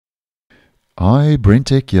Hi,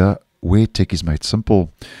 BrenTech here, where tech is made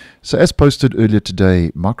simple. So as posted earlier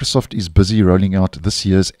today, Microsoft is busy rolling out this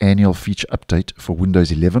year's annual feature update for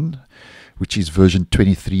Windows 11, which is version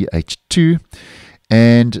 23H2.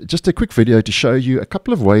 And just a quick video to show you a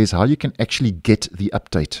couple of ways how you can actually get the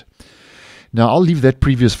update. Now, I'll leave that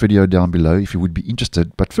previous video down below if you would be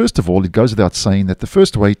interested. But first of all, it goes without saying that the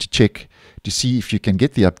first way to check to see if you can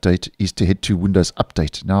get the update is to head to Windows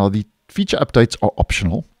Update. Now, the feature updates are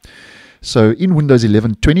optional. So in Windows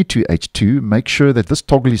 11 22H2, make sure that this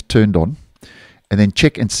toggle is turned on and then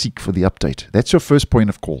check and seek for the update. That's your first point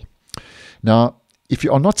of call. Now, if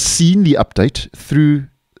you are not seeing the update through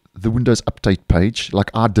the Windows Update page,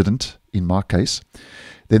 like I didn't in my case,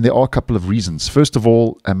 then there are a couple of reasons. First of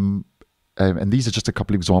all, and these are just a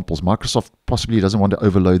couple of examples, Microsoft possibly doesn't want to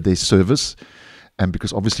overload their servers,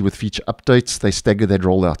 because obviously with feature updates, they stagger that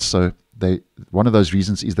rollout. So one of those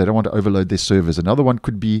reasons is they don't want to overload their servers. Another one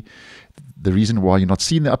could be the reason why you're not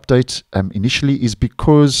seeing the update initially is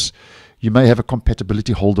because you may have a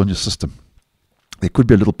compatibility hold on your system. There could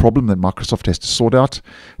be a little problem that Microsoft has to sort out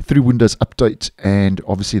through Windows Update, and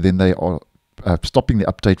obviously then they are stopping the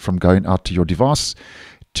update from going out to your device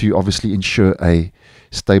to obviously ensure a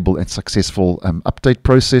stable and successful update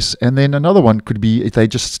process. And then another one could be if they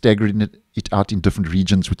just staggering it out in different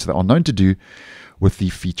regions, which they are known to do with the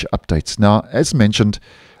feature updates. Now, as mentioned,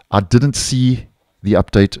 I didn't see the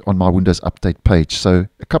update on my Windows Update page. So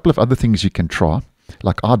a couple of other things you can try,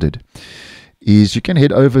 like I did, is you can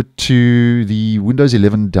head over to the Windows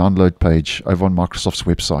 11 download page over on Microsoft's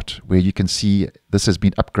website, where you can see this has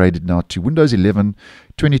been upgraded now to Windows 11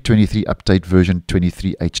 2023 update version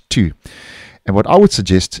 23H2. And what I would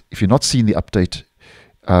suggest, if you're not seeing the update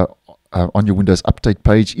on your Windows Update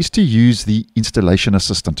page, is to use the installation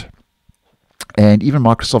assistant. And even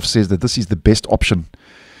Microsoft says that this is the best option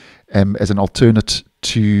as an alternate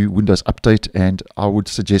to Windows Update, and I would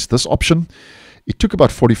suggest this option. It took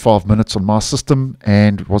about 45 minutes on my system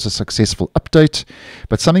and was a successful update.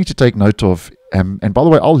 But something to take note of, and by the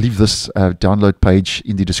way, I'll leave this download page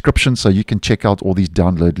in the description so you can check out all these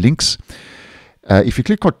download links. If you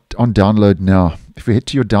click on download now, if you head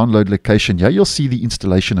to your download location, here you'll see the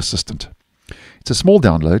installation assistant. It's a small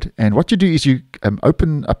download, and what you do is you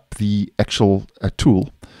open up the actual tool,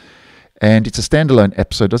 and it's a standalone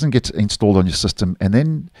app, so it doesn't get installed on your system. And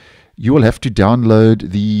then you will have to download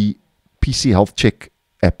the PC Health Check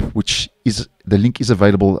app, which is, the link is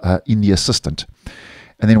available in the assistant.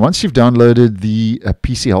 And then once you've downloaded the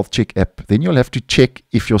PC Health Check app, then you'll have to check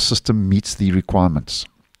if your system meets the requirements.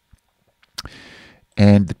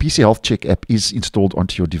 And the PC Health Check app is installed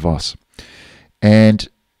onto your device. And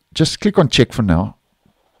just click on check for now,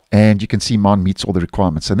 and you can see mine meets all the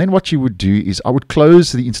requirements. And then what you would do is I would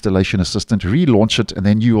close the installation assistant, relaunch it, and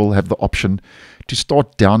then you will have the option to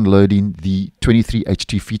start downloading the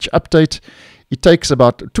 23H2 feature update. It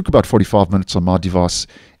took about 45 minutes on my device,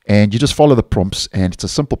 and you just follow the prompts, and it's a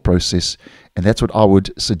simple process. And that's what I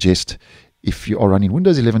would suggest if you are running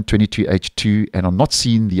Windows 11 22H2 and are not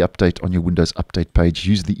seeing the update on your Windows Update page.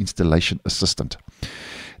 Use the installation assistant.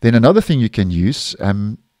 Then another thing you can use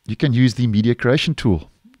the media creation tool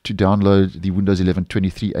to download the Windows 11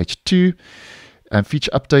 23H2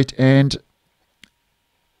 feature update and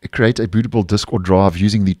create a bootable disk or drive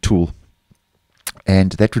using the tool.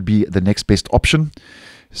 And that would be the next best option.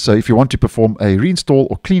 So if you want to perform a reinstall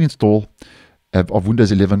or clean install of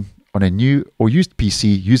Windows 11 on a new or used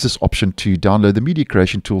PC, use this option to download the media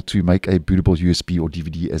creation tool to make a bootable USB or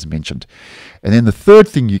DVD as mentioned. And then the third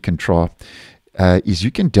thing you can try is you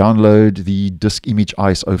can download the disk image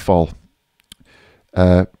ISO file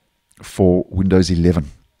for Windows 11.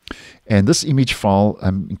 And this image file,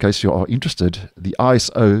 in case you are interested, the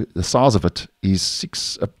ISO, the size of it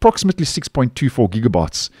is approximately 6.24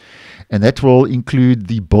 gigabytes. And that will include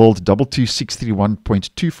the build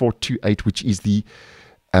 22631.2428, which is the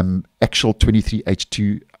actual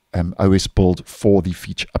 23H2 OS build for the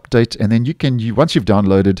feature update. And then once you've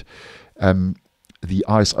downloaded the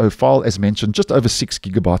ISO file, as mentioned, just over 6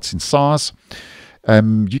 gigabytes in size,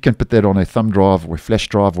 you can put that on a thumb drive or a flash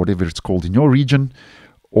drive, whatever it's called in your region,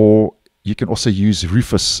 or you can also use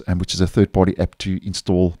Rufus, which is a third-party app to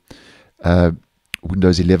install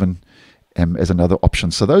Windows 11 as another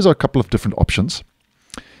option. So those are a couple of different options.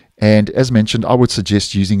 And as mentioned, I would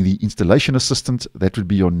suggest using the installation assistant. That would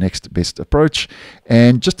be your next best approach.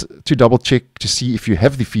 And just to double check to see if you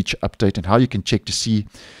have the feature update and how you can check to see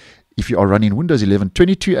if you are running Windows 11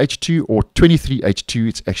 22H2 or 23H2,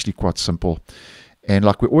 it's actually quite simple. And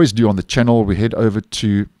like we always do on the channel, we head over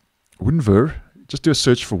to WinVer. Just do a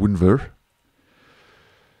search for WinVer.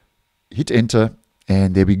 Hit enter,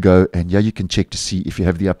 And there we go. And yeah, you can check to see if you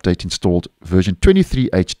have the update installed. Version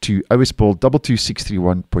 23H2 OS build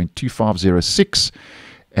 22631.2506.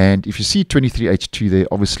 And if you see 23H2 there,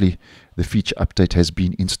 obviously the feature update has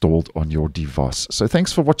been installed on your device. So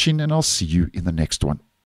thanks for watching, and I'll see you in the next one.